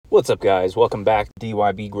What's up, guys? Welcome back to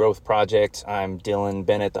DYB Growth Project. I'm Dylan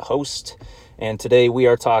Bennett, the host, and today we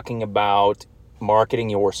are talking about marketing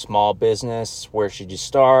your small business. Where should you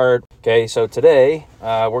start? Okay, so today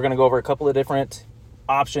we're going to go over a couple of different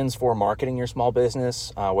options for marketing your small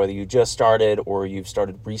business, whether you just started or you've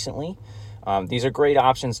started recently. These are great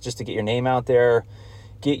options just to get your name out there,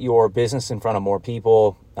 get your business in front of more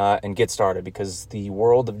people, and get started, because the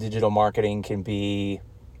world of digital marketing can be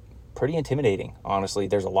pretty intimidating, honestly.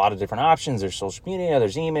 There's a lot of different options. There's social media,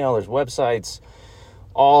 there's email, there's websites,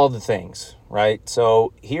 all the things, right?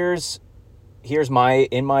 So here's in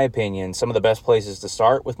my opinion, some of the best places to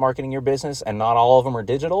start with marketing your business, and not all of them are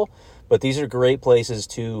digital, but these are great places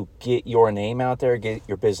to get your name out there, get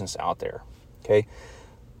your business out there. Okay.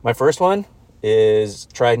 My first one is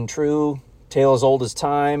tried and true, tale as old as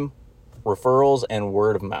time, referrals and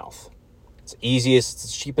word of mouth. It's the easiest, it's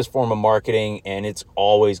the cheapest form of marketing, and it's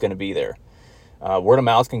always going to be there. Word of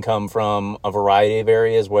mouth can come from a variety of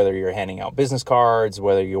areas, whether you're handing out business cards,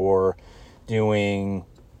 whether you're doing,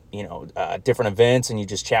 different events and you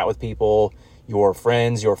just chat with people. Your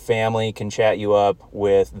friends, your family can chat you up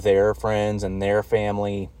with their friends and their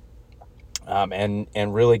family,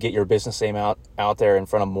 and really get your business name out there in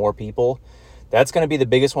front of more people. That's going to be the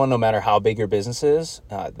biggest one, no matter how big your business is.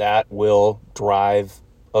 That will drive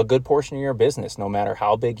a good portion of your business, no matter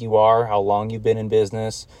how big you are, how long you've been in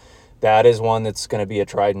business. That is one that's going to be a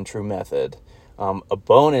tried and true method. A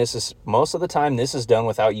bonus is, most of the time, this is done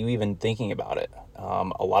without you even thinking about it.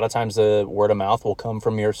 A lot of times the word of mouth will come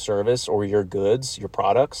from your service or your goods, your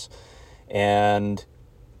products, and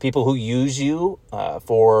people who use you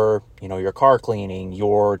for, your car cleaning,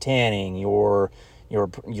 your tanning, your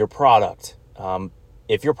product.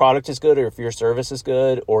 If your product is good, or if your service is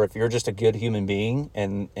good, or if you're just a good human being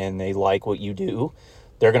and they like what you do,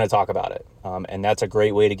 they're going to talk about it. And that's a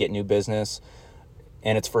great way to get new business,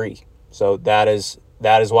 and it's free. So that is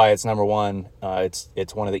why it's number one.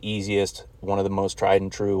 It's one of the easiest, one of the most tried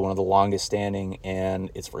and true, one of the longest standing,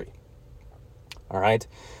 and it's free. All right.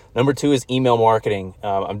 Number two is email marketing.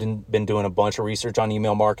 I've been doing a bunch of research on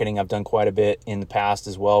email marketing. I've done quite a bit in the past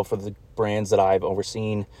as well for the brands that I've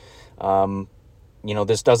overseen.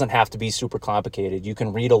 This doesn't have to be super complicated. You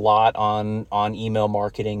can read a lot on email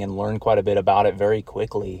marketing and learn quite a bit about it very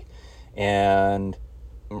quickly, and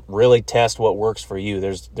really test what works for you.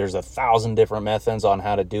 There's 1,000 different methods on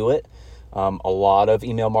how to do it. A lot of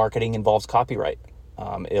email marketing involves copyright.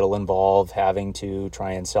 It'll involve having to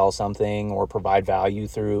try and sell something or provide value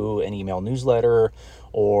through an email newsletter,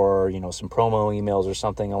 or some promo emails or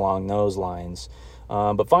something along those lines.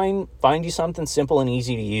 But find you something simple and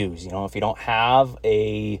easy to use. If you don't have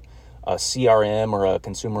a CRM or a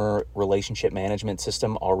consumer relationship management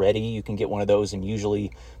system already, you can get one of those, and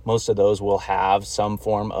usually most of those will have some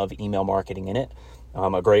form of email marketing in it.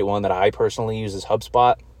 A great one that I personally use is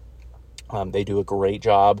HubSpot. They do a great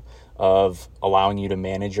job of allowing you to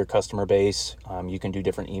manage your customer base. You can do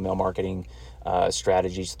different email marketing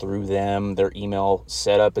strategies through them. Their email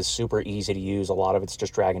setup is super easy to use. A lot of it's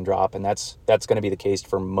just drag and drop, and that's going to be the case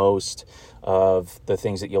for most of the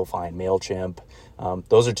things that you'll find. MailChimp.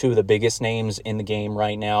 Those are two of the biggest names in the game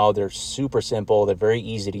right now. They're super simple. They're very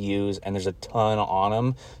easy to use, and there's a ton on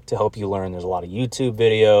them to help you learn. There's a lot of YouTube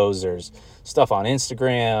videos. There's stuff on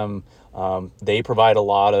Instagram. They provide a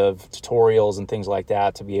lot of tutorials and things like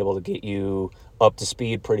that to be able to get you up to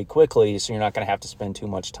speed pretty quickly, so you're not going to have to spend too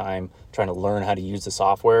much time trying to learn how to use the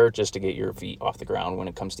software just to get your feet off the ground when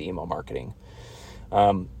it comes to email marketing.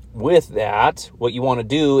 With that, what you want to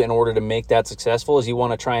do in order to make that successful is you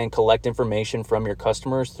want to try and collect information from your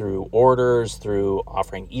customers through orders, through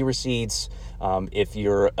offering e-receipts. If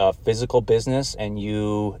you're a physical business and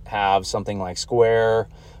you have something like Square,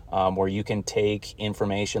 where you can take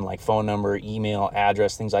information like phone number, email,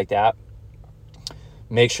 address, things like that,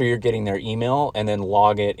 make sure you're getting their email and then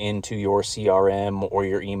log it into your CRM or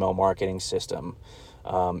your email marketing system.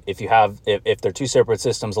 If they're two separate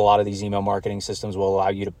systems, a lot of these email marketing systems will allow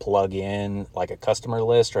you to plug in like a customer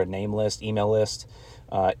list or a name list, email list,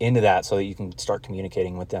 into that, so that you can start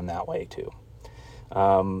communicating with them that way too.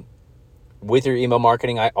 With your email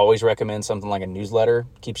marketing, I always recommend something like a newsletter.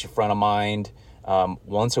 Keeps you front of mind.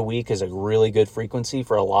 Once a week is a really good frequency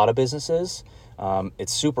for a lot of businesses.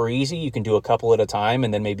 It's super easy. You can do a couple at a time,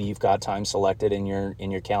 and then maybe you've got time selected in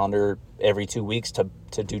your calendar every 2 weeks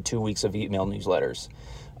to do 2 weeks of email newsletters.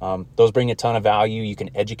 Those bring a ton of value. You can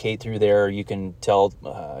educate through there. You can tell,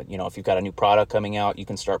 if you've got a new product coming out, you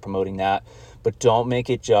can start promoting that. But don't make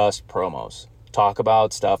it just promos. Talk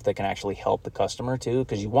about stuff that can actually help the customer too,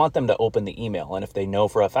 because you want them to open the email. And if they know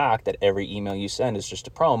for a fact that every email you send is just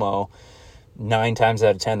a promo, 9 times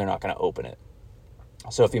out of 10, they're not going to open it.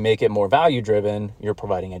 So if you make it more value driven, you're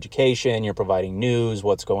providing education, you're providing news,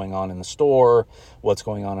 what's going on in the store, what's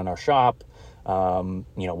going on in our shop,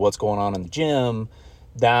 what's going on in the gym.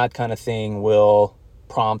 That kind of thing will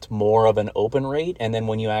prompt more of an open rate. And then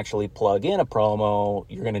when you actually plug in a promo,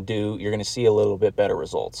 you're going to see a little bit better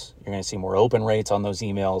results. You're going to see more open rates on those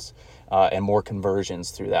emails, and more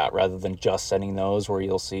conversions through that, rather than just sending those where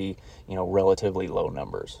you'll see, relatively low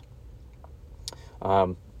numbers.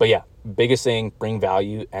 But yeah, biggest thing, bring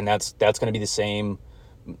value. And that's going to be the same,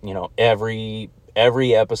 every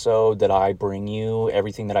episode that I bring you,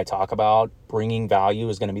 everything that I talk about, bringing value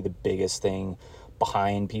is going to be the biggest thing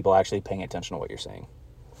behind people actually paying attention to what you're saying.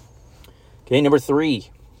 Okay, number 3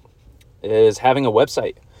 is having a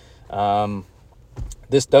website.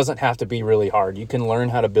 This doesn't have to be really hard. You can learn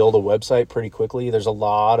how to build a website pretty quickly. There's a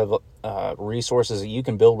lot of resources that you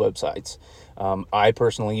can build websites. I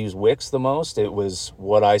personally use Wix the most. It was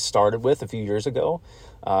what I started with a few years ago.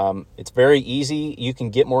 It's very easy. You can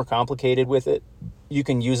get more complicated with it. You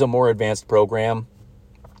can use a more advanced program.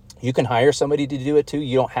 You can hire somebody to do it too.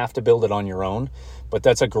 You don't have to build it on your own, but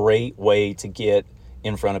that's a great way to get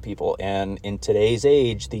in front of people. And in today's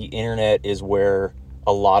age, the internet is where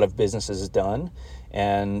a lot of business is done.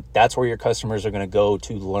 And that's where your customers are going to go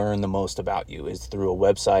to learn the most about you, is through a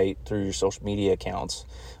website, through your social media accounts,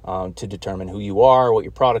 to determine who you are, what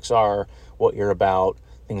your products are, what you're about,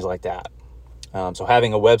 things like that. So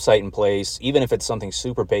having a website in place, even if it's something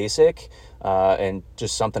super basic, and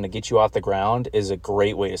just something to get you off the ground, is a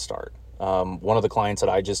great way to start. One of the clients that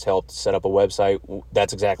I just helped set up a website,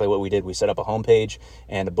 that's exactly what we did. We set up a homepage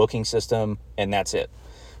and a booking system, and that's it.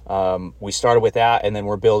 We started with that, and then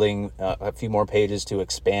we're building a few more pages to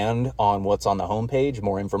expand on what's on the homepage,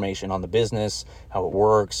 more information on the business, how it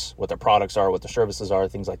works, what their products are, what their services are,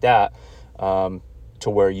 things like that, to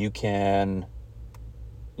where you can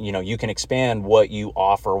expand what you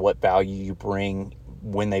offer, what value you bring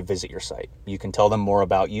when they visit your site. You can tell them more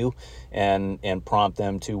about you and prompt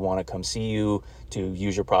them to want to come see you, to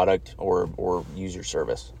use your product or use your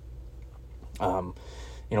service.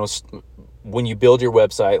 When you build your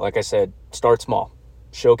website, like I said, start small.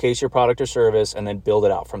 Showcase your product or service and then build it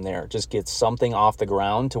out from there. Just get something off the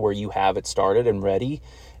ground to where you have it started and ready.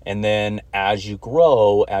 And then as you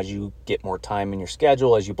grow, as you get more time in your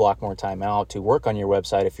schedule, as you block more time out to work on your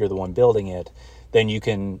website, if you're the one building it, then you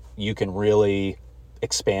can really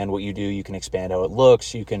expand what you do. You can expand how it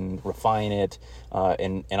looks. You can refine it.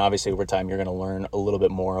 And obviously over time, you're going to learn a little bit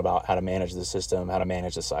more about how to manage the system, how to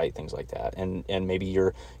manage the site, things like that. And maybe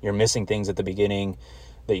you're missing things at the beginning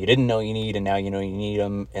that you didn't know you need, and now you know you need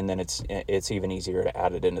them. And then it's even easier to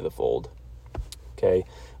add it into the fold. Okay.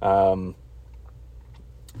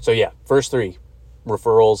 So yeah, first 3,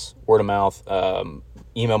 referrals, word of mouth,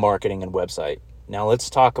 email marketing, and website. Now let's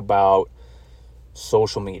talk about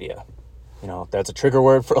social media. That's a trigger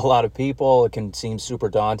word for a lot of people. It can seem super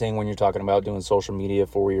daunting when you're talking about doing social media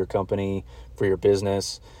for your company, for your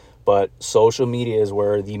business. But social media is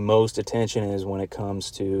where the most attention is when it comes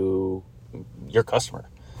to your customer.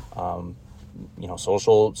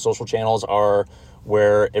 Social channels are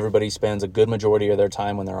where everybody spends a good majority of their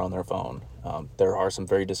time when they're on their phone. There are some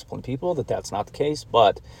very disciplined people that's not the case,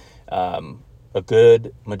 but a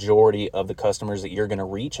good majority of the customers that you're going to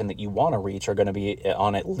reach and that you want to reach are going to be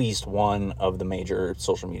on at least one of the major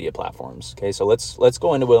social media platforms. Okay, so let's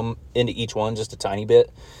go into each one just a tiny bit,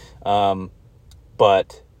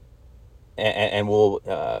 but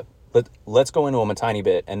let's go into them a tiny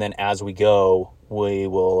bit, and then as we go, we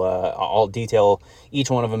will I'll detail each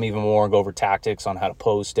one of them even more and go over tactics on how to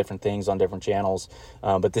post different things on different channels.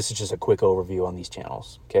 But this is just a quick overview on these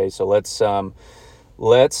channels. Okay, so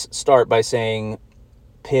let's start by saying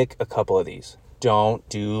pick a couple of these. Don't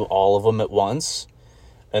do all of them at once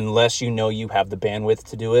unless you know you have the bandwidth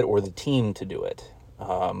to do it or the team to do it.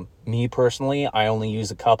 Me personally, I only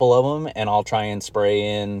use a couple of them, and I'll try and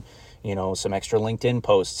spray in some extra LinkedIn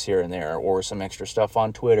posts here and there, or some extra stuff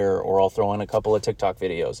on Twitter, or I'll throw in a couple of TikTok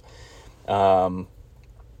videos.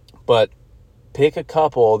 But pick a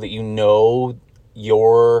couple that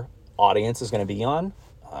your audience is going to be on,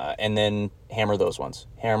 and then hammer those ones.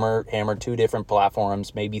 Hammer 2 different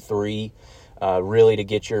platforms, maybe 3, really to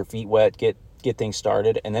get your feet wet, get things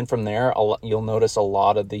started. And then from there, you'll notice a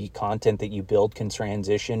lot of the content that you build can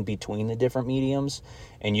transition between the different mediums,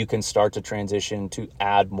 and you can start to transition to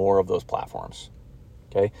add more of those platforms.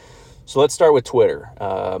 Okay, so let's start with Twitter.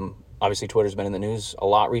 Obviously, Twitter's been in the news a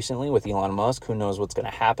lot recently with Elon Musk. Who knows what's going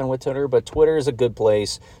to happen with Twitter? But Twitter is a good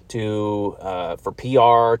place for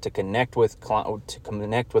PR, to connect with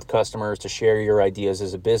customers, to share your ideas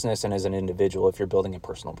as a business and as an individual if you're building a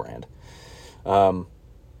personal brand.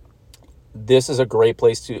 this is a great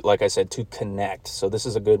place to, like I said, to connect. So this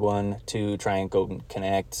is a good one to try and go and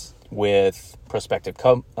connect with prospective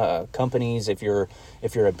companies if you're a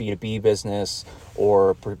B2B business,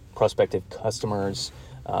 or prospective customers,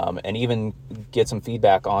 and even get some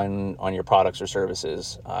feedback on your products or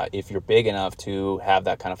services. If you're big enough to have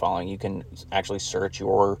that kind of following, you can actually search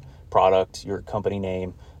your product, your company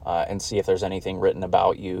name, and see if there's anything written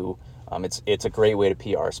about you. It's a great way to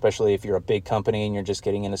PR, especially if you're a big company and you're just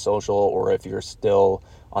getting into social, or if you're still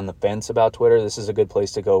on the fence about Twitter. This is a good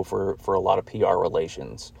place to go for a lot of PR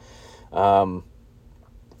relations.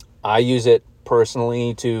 I use it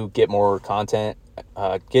personally to get more content,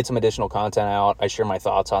 get some additional content out. I share my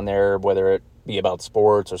thoughts on there, whether it be about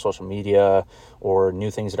sports or social media or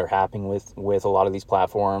new things that are happening with a lot of these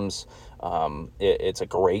platforms. It's a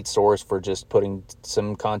great source for just putting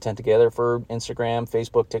some content together for Instagram,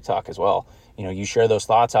 Facebook, TikTok as well. You share those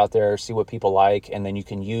thoughts out there, see what people like, and then you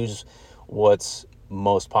can use what's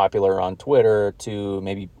most popular on Twitter to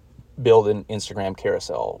maybe build an Instagram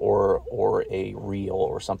carousel or a reel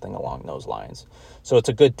or something along those lines. So it's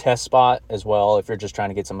a good test spot as well if you're just trying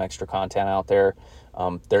to get some extra content out there.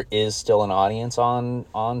 There is still an audience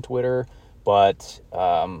on Twitter, but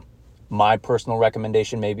my personal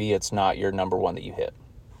recommendation, maybe it's not your number one that you hit.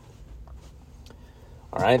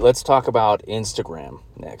 All right, let's talk about Instagram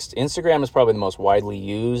next. Instagram is probably the most widely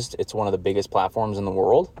used. It's one of the biggest platforms in the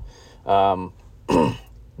world.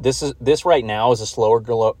 This right now is a slower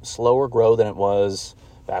grow than it was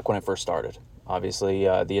back when it first started. Obviously,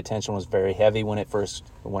 the attention was very heavy when it first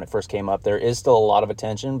came up. There is still a lot of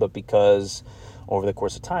attention, but because over the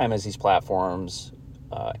course of time, as these platforms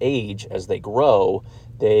age, as they grow,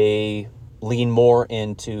 they lean more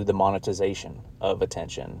into the monetization of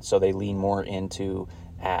attention. So they lean more into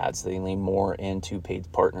ads. They lean more into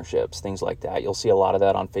paid partnerships, things like that. You'll see a lot of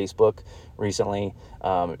that on Facebook recently.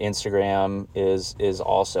 Instagram is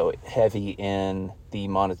also heavy in the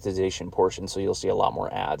monetization portion, so you'll see a lot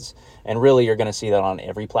more ads. And really, you're going to see that on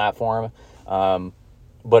every platform.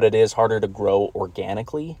 But it is harder to grow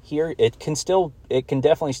organically here. It can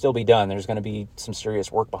definitely still be done. There's going to be some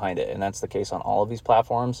serious work behind it, and that's the case on all of these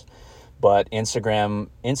platforms. But Instagram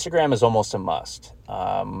is almost a must.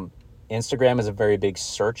 Instagram is a very big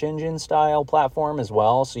search engine style platform as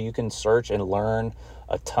well. So you can search and learn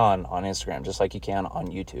a ton on Instagram, just like you can on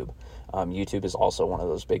YouTube. YouTube is also one of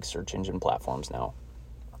those big search engine platforms now.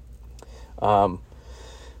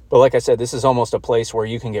 But like I said, this is almost a place where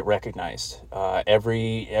you can get recognized.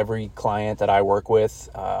 Every client that I work with,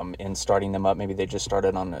 in starting them up, maybe they just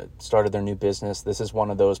started their new business. This is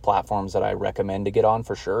one of those platforms that I recommend to get on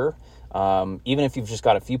for sure. Even if you've just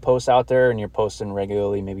got a few posts out there and you're posting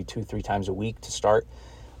regularly, maybe 2-3 times a week to start,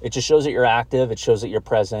 it just shows that you're active. It shows that you're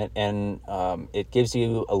present, and it gives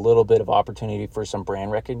you a little bit of opportunity for some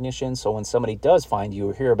brand recognition. So when somebody does find you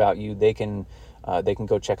or hear about you, they can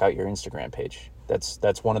go check out your Instagram page.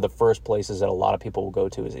 That's one of the first places that a lot of people will go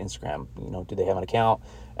to is Instagram. Do they have an account?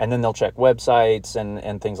 And then they'll check websites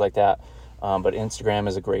and things like that. But Instagram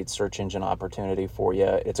is a great search engine opportunity for you.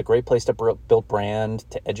 It's a great place to build brand,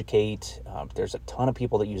 to educate. There's a ton of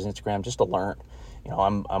people that use Instagram just to learn.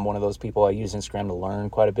 I'm one of those people. I use Instagram to learn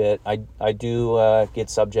quite a bit. I do get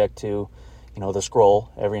subject to, the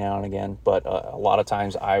scroll every now and again, but a lot of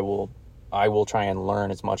times I will try and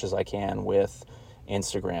learn as much as I can with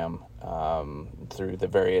Instagram, through the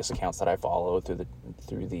various accounts that I follow,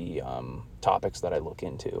 through the topics that I look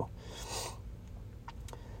into.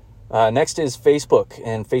 Next is Facebook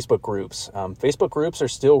and Facebook groups. Facebook groups are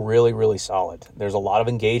still really, really solid. There's a lot of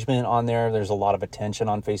engagement on there. There's a lot of attention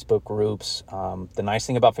on Facebook groups. The nice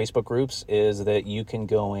thing about Facebook groups is that you can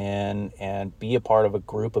go in and be a part of a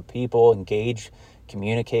group of people, engage,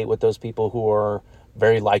 communicate with those people who are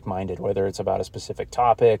very like-minded, whether it's about a specific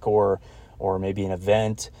topic or maybe an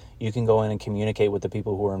event. You can go in and communicate with the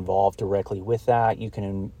people who are involved directly with that. You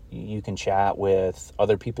can chat with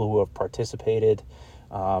other people who have participated.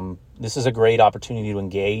 This is a great opportunity to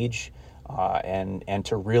engage and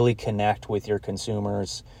to really connect with your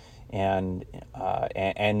consumers and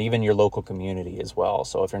even your local community as well.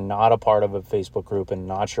 So if you're not a part of a Facebook group and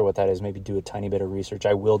not sure what that is, maybe do a tiny bit of research.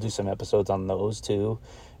 I will do some episodes on those too,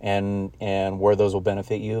 and where those will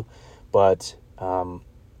benefit you. But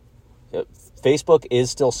Facebook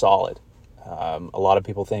is still solid. A lot of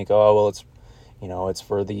people think, oh, well, it's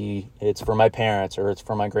for my parents or it's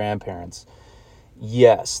for my grandparents.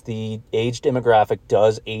 Yes, the age demographic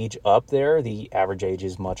does age up there. The average age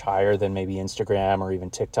is much higher than maybe Instagram or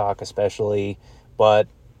even TikTok especially, but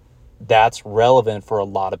that's relevant for a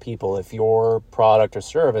lot of people. If your product or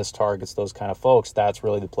service targets those kind of folks, that's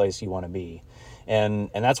really the place you want to be.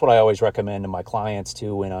 And that's what I always recommend to my clients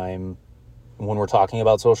too when I'm when we're talking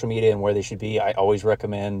about social media and where they should be, I always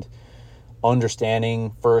recommend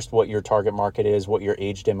understanding first what your target market is, what your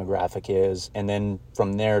age demographic is, and then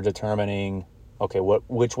from there determining, okay,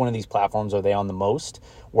 which one of these platforms are they on the most?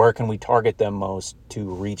 Where can we target them most to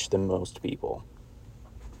reach the most people?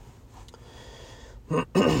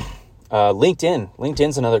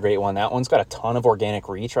 LinkedIn's another great one. That one's got a ton of organic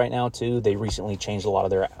reach right now too. They recently changed a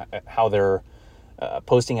lot of how their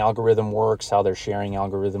posting algorithm works, how their sharing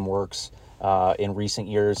algorithm works in recent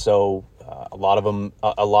years. So a lot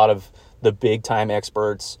of the big time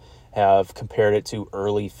experts have compared it to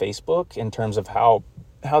early Facebook in terms of how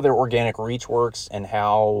their organic reach works and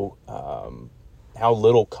how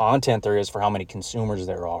little content there is for how many consumers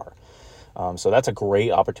there are. So that's a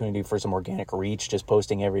great opportunity for some organic reach, just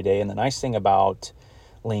posting every day. And the nice thing about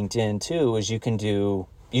LinkedIn too is you can do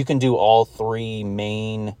all three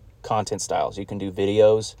main content styles. You can do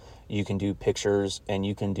videos, you can do pictures, and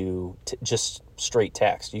you can do just straight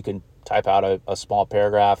text. You can type out a small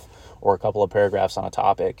paragraph or a couple of paragraphs on a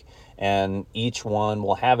topic, and each one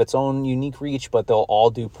will have its own unique reach, but they'll all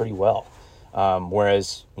do pretty well.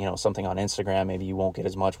 Whereas, something on Instagram, maybe you won't get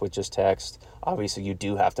as much with just text. Obviously, you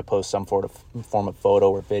do have to post some form of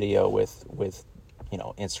photo or video with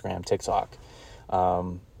Instagram, TikTok.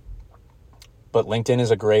 But LinkedIn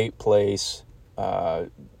is a great place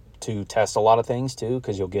to test a lot of things too,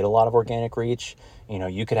 because you'll get a lot of organic reach.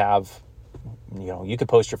 You could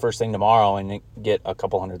post your first thing tomorrow and get a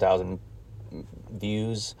couple 100,000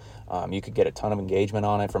 views. You could get a ton of engagement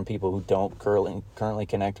on it from people who don't currently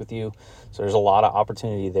connect with you. So there's a lot of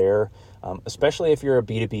opportunity there, especially if you're a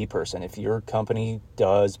B2B person. If your company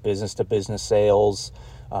does business-to-business sales,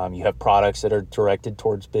 you have products that are directed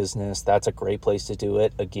towards business, that's a great place to do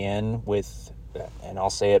it. Again, and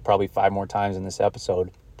I'll say it probably 5 more times in this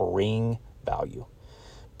episode, bring value.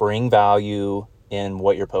 Bring value in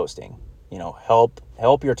what you're posting.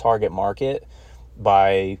 Help your target market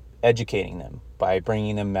by educating them, by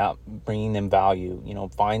bringing them value.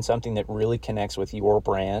 Find something that really connects with your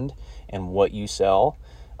brand and what you sell,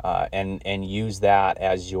 and use that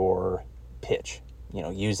as your pitch.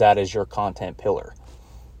 Use that as your content pillar.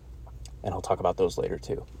 And I'll talk about those later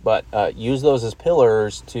too. But use those as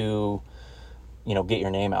pillars to, get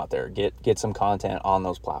your name out there, get some content on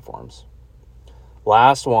those platforms.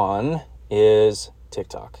 Last one is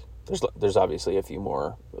TikTok. There's obviously a few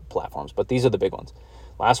more platforms, but these are the big ones.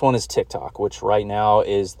 Last one is TikTok, which right now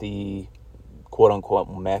is the quote-unquote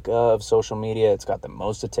mecca of social media. It's got the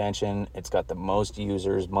most attention. It's got the most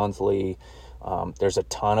users monthly. There's a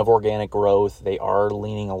ton of organic growth. They are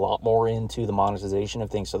leaning a lot more into the monetization of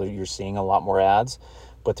things, so that you're seeing a lot more ads,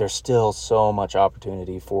 but there's still so much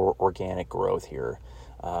opportunity for organic growth here.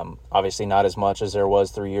 Obviously not as much as there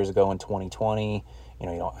was 3 years ago in 2020. You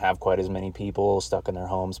don't have quite as many people stuck in their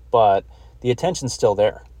homes, but the attention's still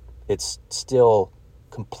there. It's still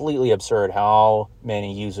completely absurd how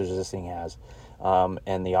many users this thing has,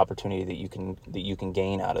 and the opportunity that you can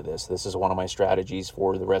gain out of this. This is one of my strategies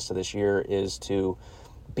for the rest of this year, is to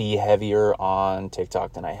be heavier on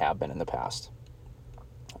TikTok than I have been in the past.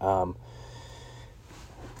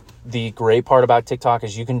 The great part about TikTok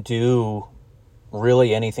is you can do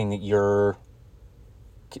really anything that your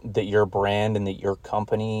brand and that your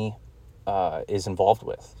company is involved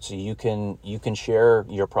with. So you can share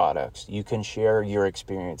your products, you can share your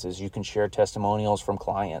experiences, you can share testimonials from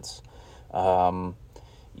clients.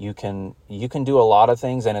 You can do a lot of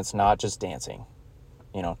things, and it's not just dancing.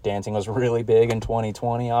 Dancing was really big in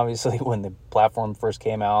 2020, obviously, when the platform first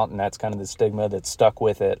came out, and that's kind of the stigma that stuck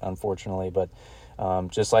with it, unfortunately. But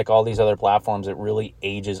just like all these other platforms, it really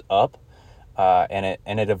ages up, and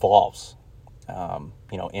it evolves.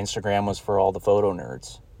 Instagram was for all the photo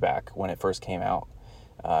nerds back when it first came out.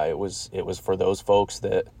 It was for those folks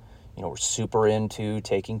that were super into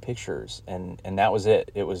taking pictures, and that was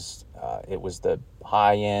it. It was the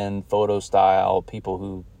high-end photo style people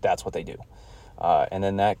who that's what they do. And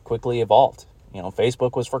then that quickly evolved.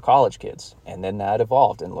 Facebook was for college kids, and then that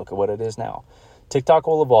evolved, and look at what it is now. TikTok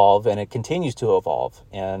will evolve, and it continues to evolve,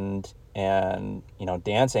 and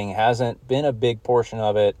dancing hasn't been a big portion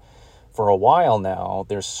of it for a while now.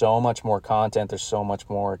 There's so much more content, there's so much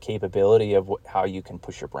more capability of how you can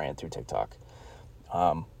push your brand through TikTok.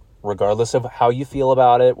 Regardless of how you feel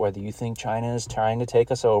about it, whether you think China is trying to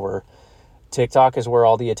take us over, TikTok is where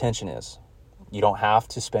all the attention is. You don't have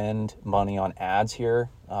to spend money on ads here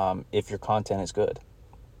if your content is good.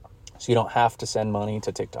 So you don't have to send money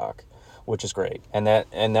to TikTok, which is great. And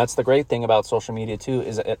that's the great thing about social media too,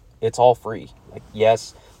 is it's all free. Like,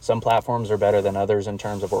 yes, some platforms are better than others in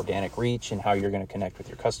terms of organic reach and how you're going to connect with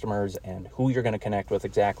your customers and who you're going to connect with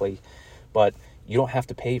exactly, but you don't have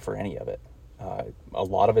to pay for any of it. A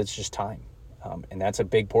lot of it's just time. And that's a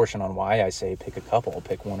big portion on why I say pick a couple,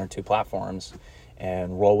 pick 1 or 2 platforms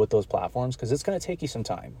and roll with those platforms, because it's going to take you some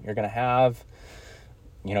time. You're going to have,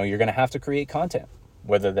 you're going to have to create content,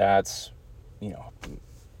 whether that's,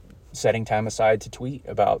 setting time aside to tweet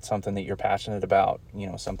about something that you're passionate about,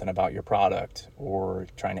 something about your product, or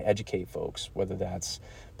trying to educate folks, whether that's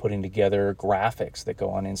putting together graphics that go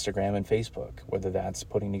on Instagram and Facebook, whether that's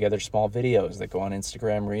putting together small videos that go on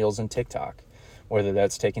Instagram, Reels, and TikTok, whether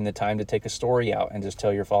that's taking the time to take a story out and just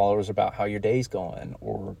tell your followers about how your day's going,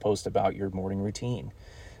 or post about your morning routine.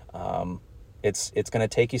 It's going to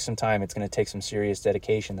take you some time. It's going to take some serious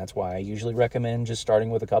dedication. That's why I usually recommend just starting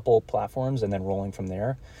with a couple platforms and then rolling from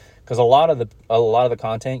there. Because a lot of the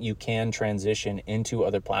content you can transition into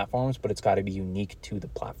other platforms, but it's got to be unique to the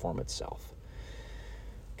platform itself.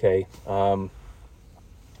 Okay.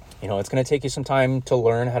 It's going to take you some time to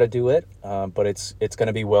learn how to do it, but it's going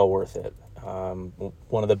to be well worth it.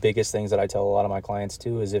 One of the biggest things that I tell a lot of my clients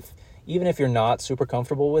too is even if you're not super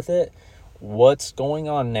comfortable with it, what's going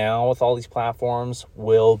on now with all these platforms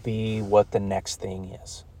will be what the next thing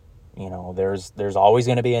is. There's always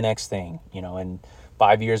going to be a next thing, in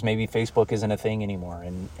 5 years, maybe Facebook isn't a thing anymore,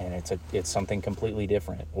 and it's something completely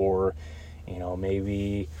different. Or,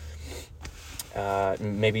 maybe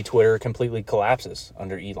Twitter completely collapses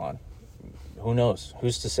under Elon. Who knows?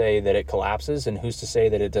 Who's to say that it collapses, and who's to say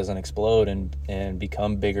that it doesn't explode and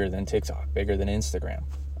become bigger than TikTok, bigger than Instagram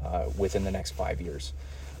within the next 5 years?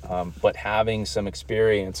 But having some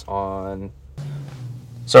experience on...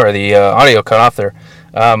 Sorry, the audio cut off there.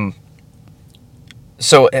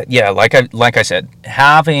 So yeah, like I said,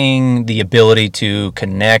 having the ability to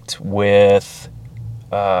connect with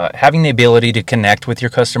your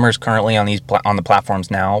customers currently on the platforms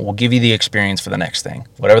now will give you the experience for the next thing.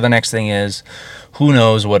 Whatever the next thing is, who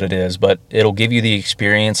knows what it is, but it'll give you the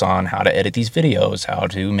experience on how to edit these videos, how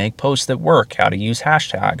to make posts that work, how to use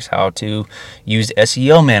hashtags, how to use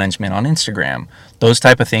SEO management on Instagram. Those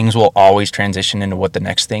type of things will always transition into what the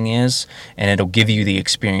next thing is, and it'll give you the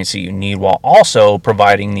experience that you need while also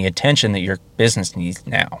providing the attention that your business needs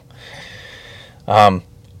now. I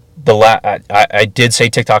did say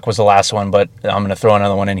TikTok was the last one, but I'm going to throw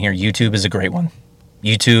another one in here. YouTube is a great one.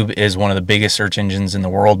 YouTube is one of the biggest search engines in the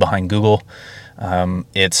world behind Google.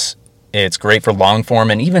 It's great for long form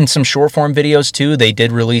and even some short form videos too. They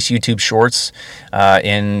did release YouTube Shorts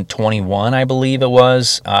in 21, I believe it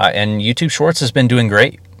was. And YouTube Shorts has been doing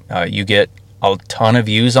great. You get a ton of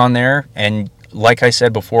views on there, and like I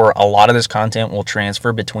said before, a lot of this content will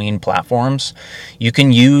transfer between platforms. You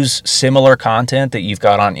can use similar content that you've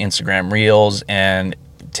got on Instagram Reels and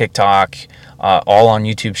TikTok, all on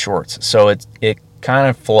YouTube Shorts. So it kind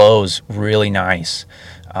of flows really nice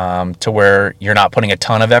to where you're not putting a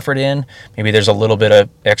ton of effort in. Maybe there's a little bit of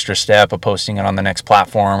extra step of posting it on the next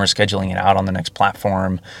platform or scheduling it out on the next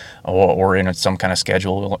platform, or in some kind of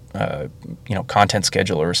schedule, content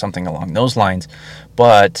scheduler or something along those lines.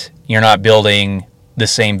 But you're not building the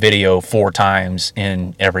same video 4 times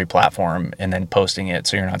in every platform and then posting it,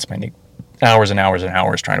 so you're not spending hours and hours and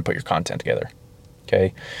hours trying to put your content together.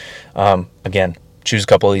 Okay. Again, choose a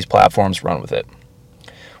couple of these platforms, run with it.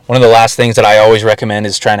 One of the last things that I always recommend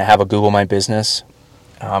is trying to have a Google My Business.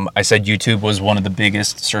 I said YouTube was one of the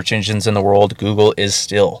biggest search engines in the world. Google is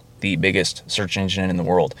still the biggest search engine in the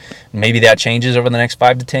world. Maybe that changes over the next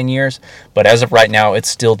 5 to 10 years, but as of right now, it's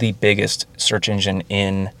still the biggest search engine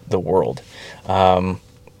in the world.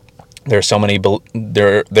 There's so many,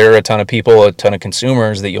 there are a ton of people, a ton of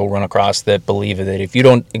consumers that you'll run across that believe that if you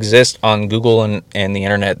don't exist on Google and the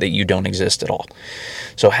internet, that you don't exist at all.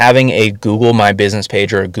 So having a Google My Business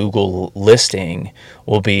page or a Google listing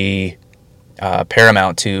will be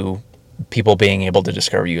paramount to people being able to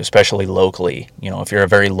discover you, especially locally. If you're a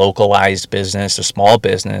very localized business, a small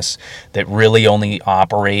business that really only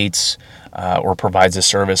operates or provides a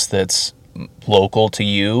service that's local to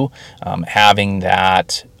you, having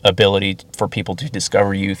that ability for people to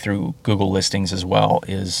discover you through Google listings as well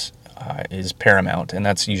is paramount, and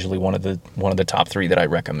that's usually one of the top 3 that I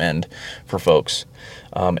recommend for folks.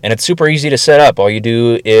 And it's super easy to set up. All you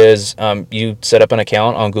do is you set up an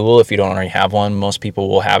account on Google. If you don't already have one, most people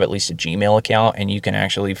will have at least a Gmail account, and you can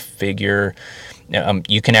actually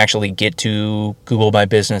get to Google My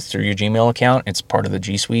Business through your Gmail account. It's part of the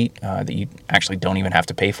G Suite that you actually don't even have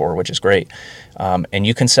to pay for, which is great. And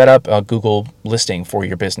you can set up a Google listing for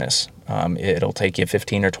your business. It'll take you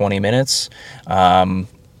 15 or 20 minutes.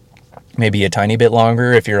 Maybe a tiny bit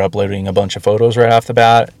longer if you're uploading a bunch of photos right off the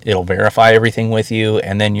bat. It'll verify everything with you,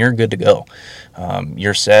 and then you're good to go.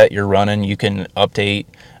 You're set, you're running. You can update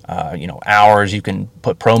hours. You can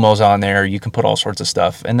put promos on there. You can put all sorts of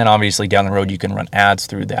stuff. And then obviously down the road, you can run ads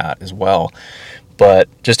through that as well. But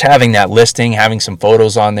just having that listing, having some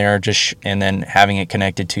photos on there, and then having it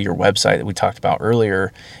connected to your website that we talked about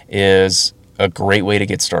earlier is a great way to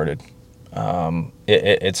get started.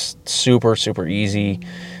 It's super, super easy.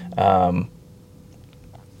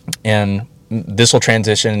 And this will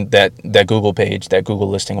transition, that Google page, that Google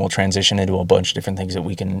listing will transition into a bunch of different things that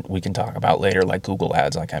we can talk about later, like Google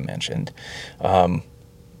Ads, like I mentioned.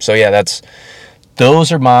 So yeah,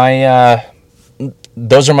 those are my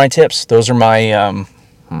tips. Those are my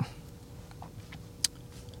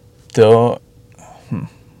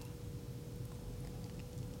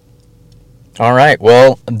All right.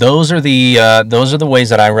 Well, those are the ways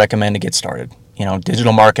that I recommend to get started.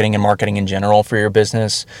 Digital marketing and marketing in general for your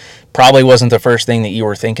business probably wasn't the first thing that you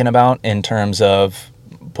were thinking about in terms of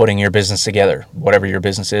putting your business together, whatever your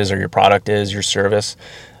business is or your product is, your service.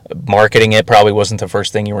 Marketing it probably wasn't the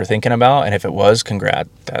first thing you were thinking about, and if it was, congrats.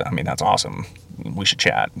 That's awesome. We should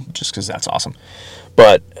chat just because that's awesome.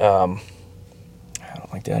 But I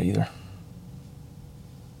don't like that either.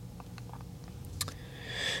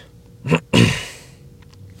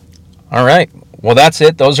 All right. Well, that's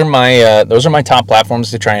it. Those are my top platforms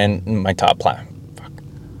to try and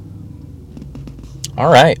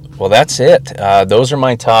All right. Well, that's it. Those are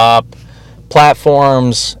my top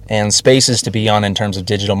platforms and spaces to be on in terms of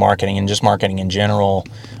digital marketing and just marketing in general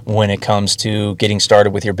when it comes to getting started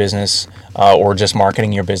with your business, or just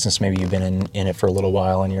marketing your business. Maybe you've been in it for a little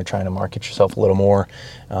while and you're trying to market yourself a little more.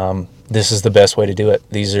 This is the best way to do it.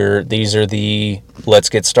 These are the let's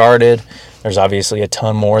get started. There's obviously a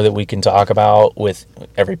ton more that we can talk about with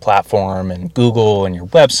every platform and Google and your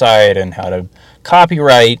website and how to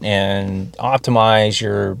copyright and optimize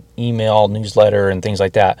your email newsletter and things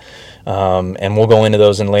like that. And we'll go into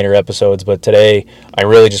those in later episodes. But today, I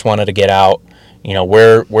really just wanted to get out,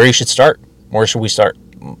 where you should start. Where should we start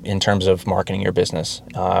in terms of marketing your business?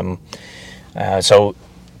 So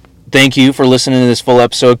thank you for listening to this full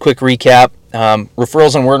episode. Quick recap.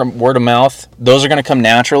 Referrals and word of mouth, those are going to come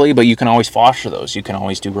naturally, but you can always foster those. You can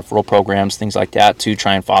always do referral programs, things like that, to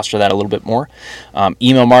try and foster that a little bit more.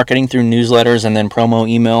 Email marketing through newsletters and then promo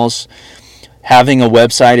emails. Having a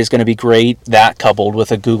website is going to be great. That coupled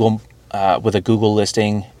with a Google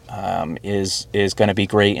listing is going to be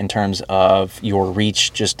great in terms of your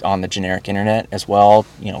reach just on the generic internet as well.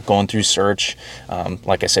 Going through search.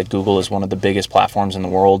 Like I said, Google is one of the biggest platforms in the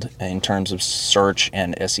world in terms of search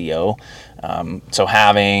and SEO. So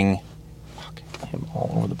I'm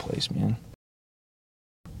all over the place, man.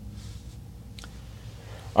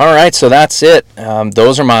 All right, so that's it.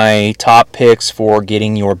 Those are my top picks for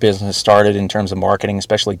getting your business started in terms of marketing,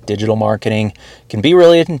 especially digital marketing. It can be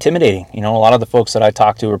really intimidating. A lot of the folks that I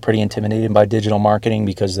talk to are pretty intimidated by digital marketing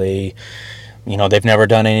because they've never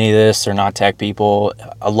done any of this. They're not tech people.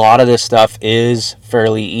 A lot of this stuff is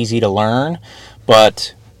fairly easy to learn,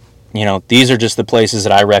 but these are just the places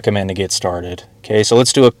that I recommend to get started. Okay, so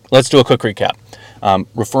let's do a quick recap.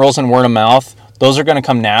 Referrals and word of mouth, those are going to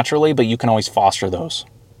come naturally, but you can always foster those.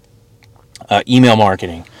 Email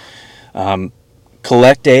marketing.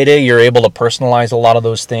 Collect data. You're able to personalize a lot of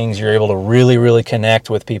those things. You're able to really, really connect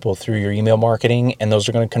with people through your email marketing, and those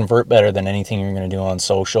are going to convert better than anything you're going to do on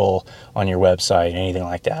social, on your website, anything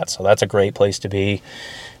like that. So that's a great place to be.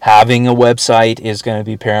 Having a website is going to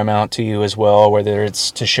be paramount to you as well, whether it's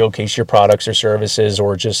to showcase your products or services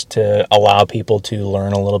or just to allow people to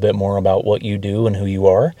learn a little bit more about what you do and who you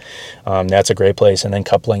are. That's a great place. And then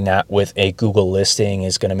coupling that with a Google listing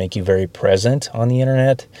is going to make you very present on the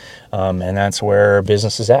internet. And that's where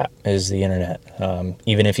business is the internet.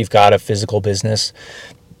 Even if you've got a physical business,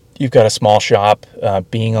 you've got a small shop,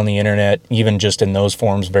 being on the internet, even just in those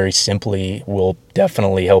forms very simply, will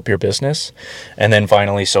definitely help your business. And then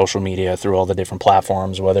finally, social media through all the different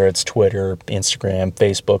platforms, whether it's Twitter, Instagram,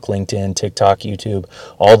 Facebook, LinkedIn, TikTok, YouTube,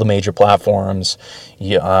 all the major platforms.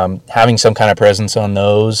 Having some kind of presence on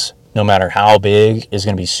those, no matter how big, is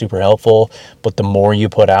going to be super helpful. But the more you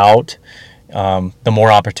put out, the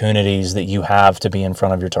more opportunities that you have to be in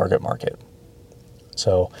front of your target market.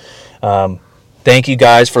 So, thank you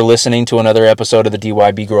guys for listening to another episode of the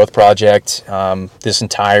DYB Growth Project. This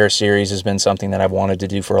entire series has been something that I've wanted to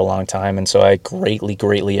do for a long time, and so I greatly,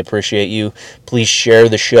 greatly appreciate you. Please share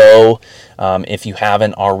the show. If you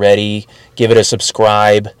haven't already, give it a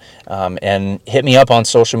subscribe, and hit me up on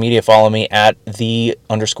social media. Follow me at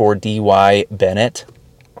 @_DY Bennett.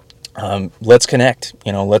 Let's connect,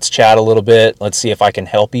 let's chat a little bit. Let's see if I can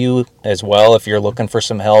help you as well if you're looking for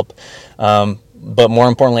some help. but more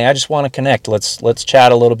importantly, I just want to connect. Let's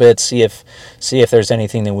chat a little bit, see if there's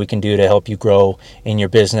anything that we can do to help you grow in your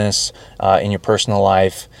business, in your personal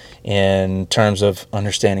life, in terms of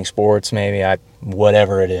understanding sports, maybe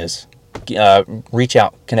whatever it is. Reach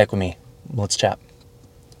out, connect with me. Let's chat.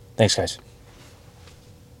 Thanks, guys.